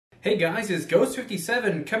Hey guys, it's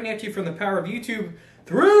Ghost57 coming at you from the power of YouTube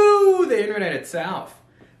through the internet itself.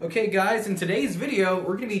 Okay guys, in today's video,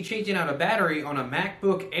 we're going to be changing out a battery on a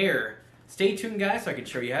Macbook Air. Stay tuned guys so I can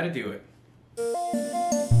show you how to do it.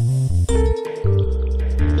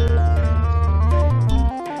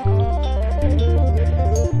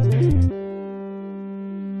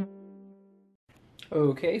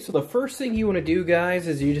 Okay, so the first thing you want to do guys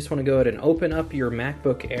is you just want to go ahead and open up your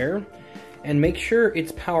MacBook Air and make sure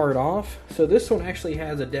it's powered off. So this one actually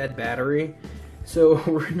has a dead battery, so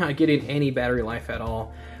we're not getting any battery life at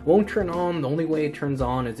all. It won't turn on. The only way it turns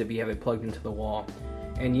on is if you have it plugged into the wall.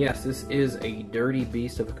 And yes, this is a dirty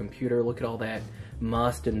beast of a computer. Look at all that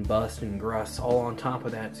must and bust and grust all on top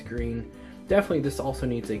of that screen. Definitely this also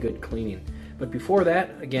needs a good cleaning. But before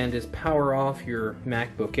that, again, just power off your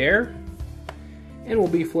MacBook Air and we'll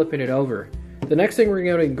be flipping it over. The next thing we're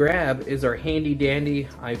going to grab is our handy dandy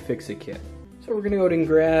iFixit kit. So we're going to go ahead and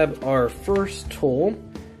grab our first tool.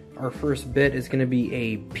 Our first bit is going to be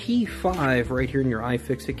a P5 right here in your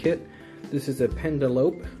iFixit kit. This is a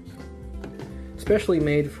Pendelope, specially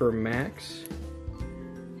made for Macs.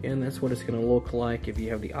 And that's what it's going to look like if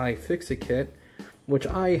you have the iFixit kit, which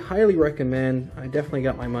I highly recommend. I definitely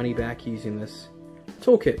got my money back using this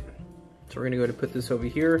toolkit. So we're going to go ahead and put this over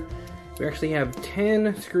here. We actually have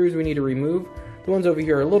 10 screws we need to remove. The ones over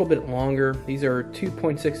here are a little bit longer. These are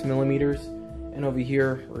 2.6 millimeters. And over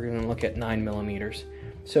here, we're going to look at 9 millimeters.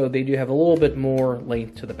 So they do have a little bit more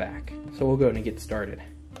length to the back. So we'll go ahead and get started.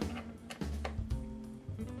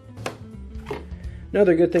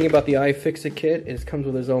 Another good thing about the iFixit kit is it comes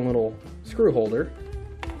with its own little screw holder.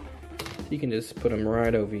 You can just put them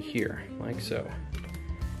right over here, like so.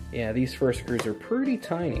 Yeah, these first screws are pretty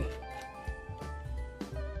tiny.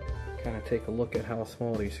 Kind of take a look at how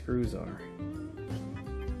small these screws are.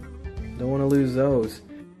 Don't want to lose those.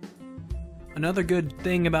 Another good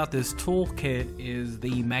thing about this toolkit is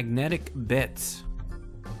the magnetic bits.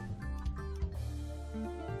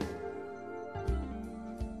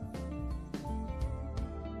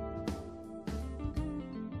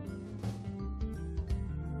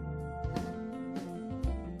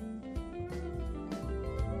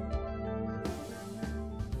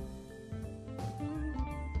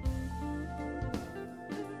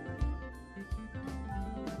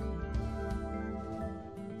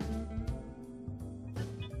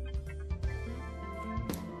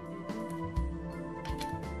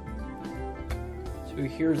 So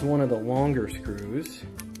here's one of the longer screws.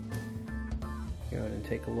 Go ahead and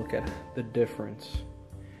take a look at the difference.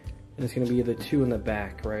 And it's going to be the two in the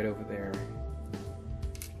back right over there.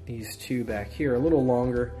 These two back here are a little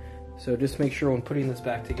longer, so just make sure when putting this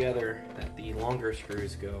back together that the longer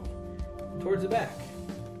screws go towards the back.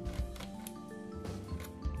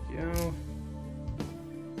 Go.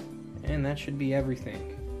 And that should be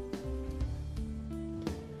everything.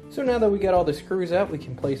 So now that we got all the screws out, we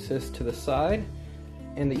can place this to the side.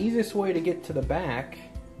 And the easiest way to get to the back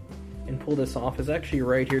and pull this off is actually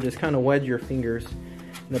right here. Just kind of wedge your fingers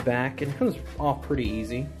in the back and it comes off pretty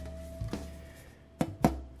easy.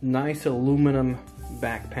 Nice aluminum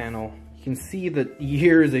back panel. You can see the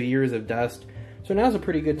years of dust. So now's a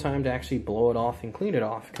pretty good time to actually blow it off and clean it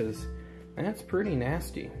off because that's pretty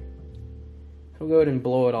nasty. We'll go ahead and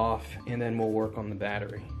blow it off and then we'll work on the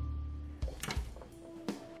battery.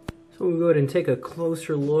 So we'll go ahead and take a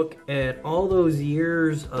closer look at all those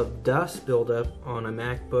years of dust buildup on a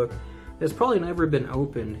MacBook that's probably never been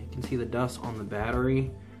opened. You can see the dust on the battery,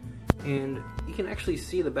 and you can actually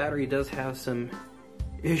see the battery does have some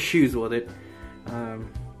issues with it.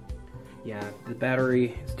 Yeah, the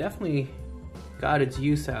battery has definitely got its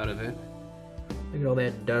use out of it. Look at all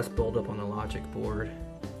that dust buildup on the logic board.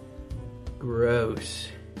 Gross.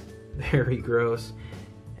 Very gross.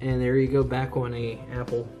 And there you go, back on a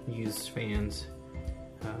Apple used fans.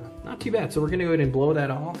 Not too bad. So we're gonna go ahead and blow that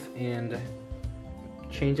off and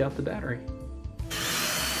change out the battery.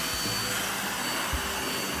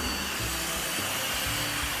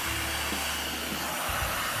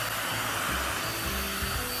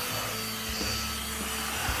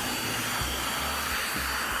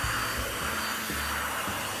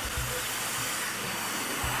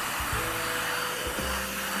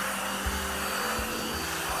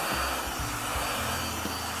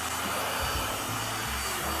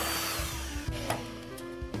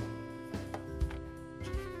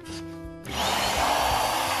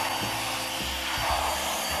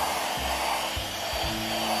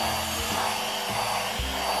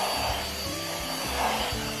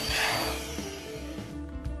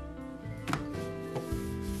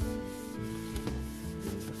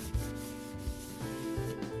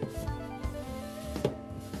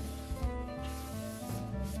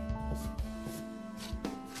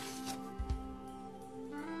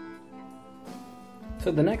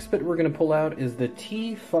 So the next bit we're going to pull out is the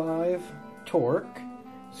T5 torque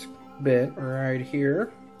bit right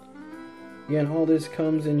here. Again, all this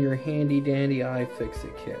comes in your handy dandy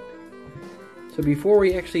iFixit kit. So before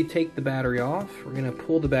we actually take the battery off, we're going to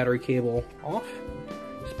pull the battery cable off.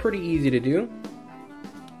 It's pretty easy to do.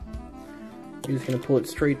 You're just going to pull it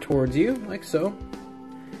straight towards you, like so.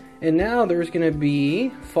 And now there's going to be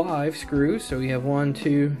 5 screws, so we have 1,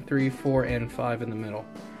 2, 3, 4, and 5 in the middle.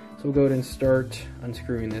 So we'll go ahead and start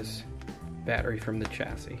unscrewing this battery from the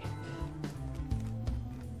chassis.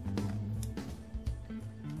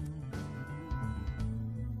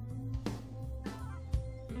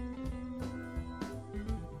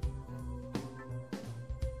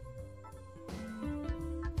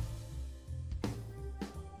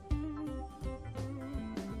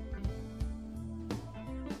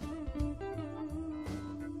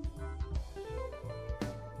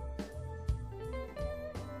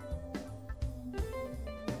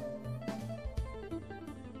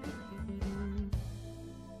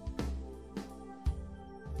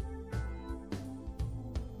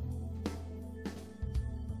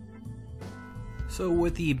 So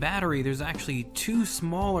with the battery, there's actually 2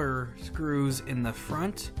 smaller screws in the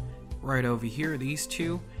front, right over here, these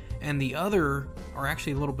 2, and the other are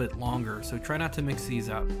actually a little bit longer, so try not to mix these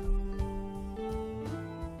up.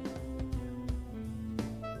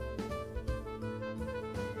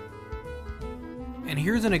 And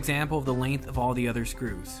here's an example of the length of all the other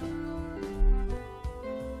screws.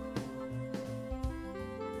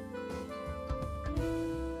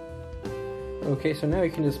 Okay, so now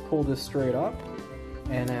you can just pull this straight up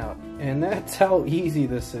and out. And that's how easy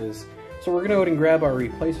this is. So we're going to go ahead and grab our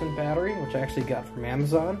replacement battery, which I actually got from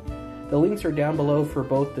Amazon. The links are down below for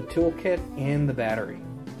both the toolkit and the battery.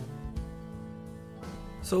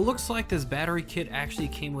 So it looks like this battery kit actually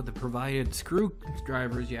came with the provided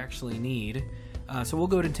screwdrivers you actually need. So we'll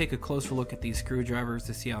go ahead and take a closer look at these screwdrivers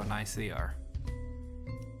to see how nice they are.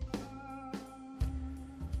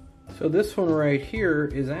 So this one right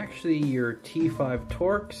here is actually your T5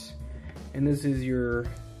 Torx, and this is your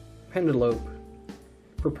Pendelope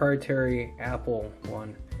proprietary Apple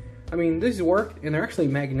one. I mean, these work, and they're actually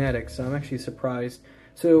magnetic, so I'm actually surprised.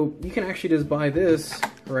 So you can actually just buy this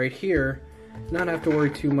right here, not have to worry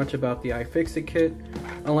too much about the iFixit kit,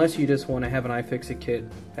 unless you just want to have an iFixit kit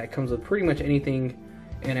that comes with pretty much anything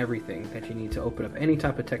and everything that you need to open up any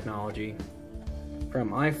type of technology,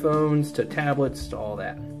 from iPhones to tablets to all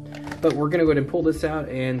that. But we're going to go ahead and pull this out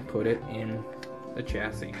and put it in the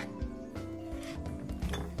chassis.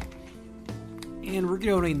 And we're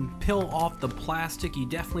going to peel off the plastic. You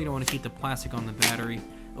definitely don't want to keep the plastic on the battery.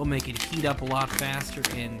 It'll make it heat up a lot faster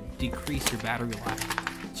and decrease your battery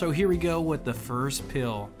life. So here we go with the first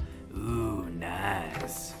peel. Ooh,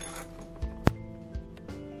 nice.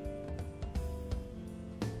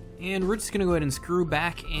 And we're just going to go ahead and screw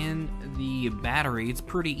back in the battery. It's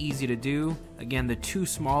pretty easy to do. Again, the 2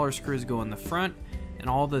 smaller screws go in the front, and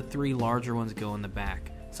all the 3 larger ones go in the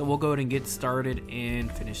back. So we'll go ahead and get started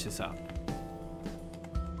and finish this up.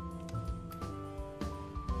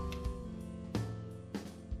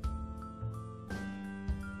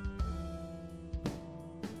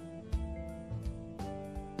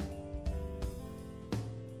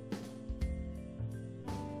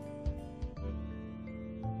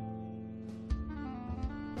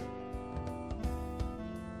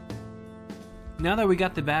 Now that we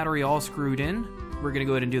got the battery all screwed in, we're going to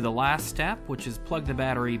go ahead and do the last step, which is plug the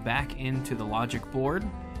battery back into the logic board,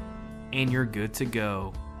 and you're good to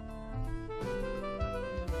go.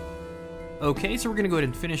 Okay, so we're going to go ahead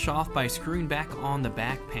and finish off by screwing back on the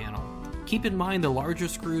back panel. Keep in mind the larger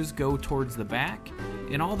screws go towards the back,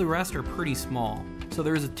 and all the rest are pretty small. So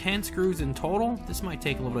there's 10 screws in total. This might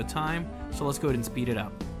take a little bit of time, so let's go ahead and speed it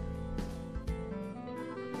up.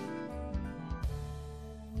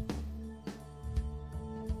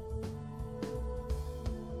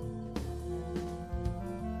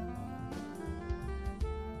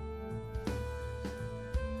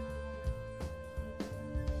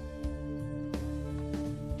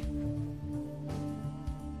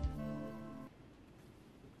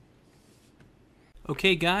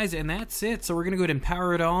 Okay guys, and that's it. So we're going to go ahead and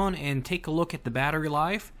power it on and take a look at the battery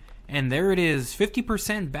life. And there it is,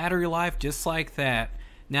 50% battery life, just like that.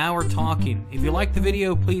 Now we're talking. If you like the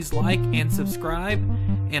video, please like and subscribe,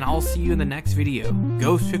 and I'll see you in the next video.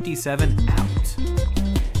 Ghost57 out.